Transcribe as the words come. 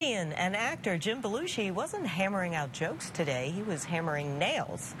Comedian and actor Jim Belushi wasn't hammering out jokes today. He was hammering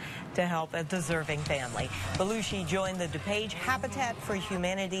nails to help a deserving family. Belushi joined the DuPage Habitat for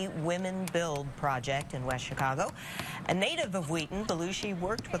Humanity Women Build project in West Chicago. A native of Wheaton, Belushi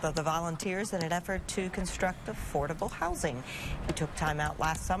worked with other volunteers in an effort to construct affordable housing. He took time out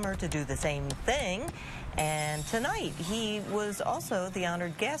last summer to do the same thing. And tonight, he was also the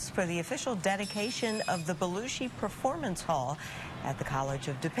honored guest for the official dedication of the Belushi Performance Hall at the College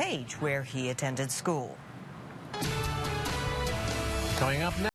of DuPage, where he attended school. Coming up next.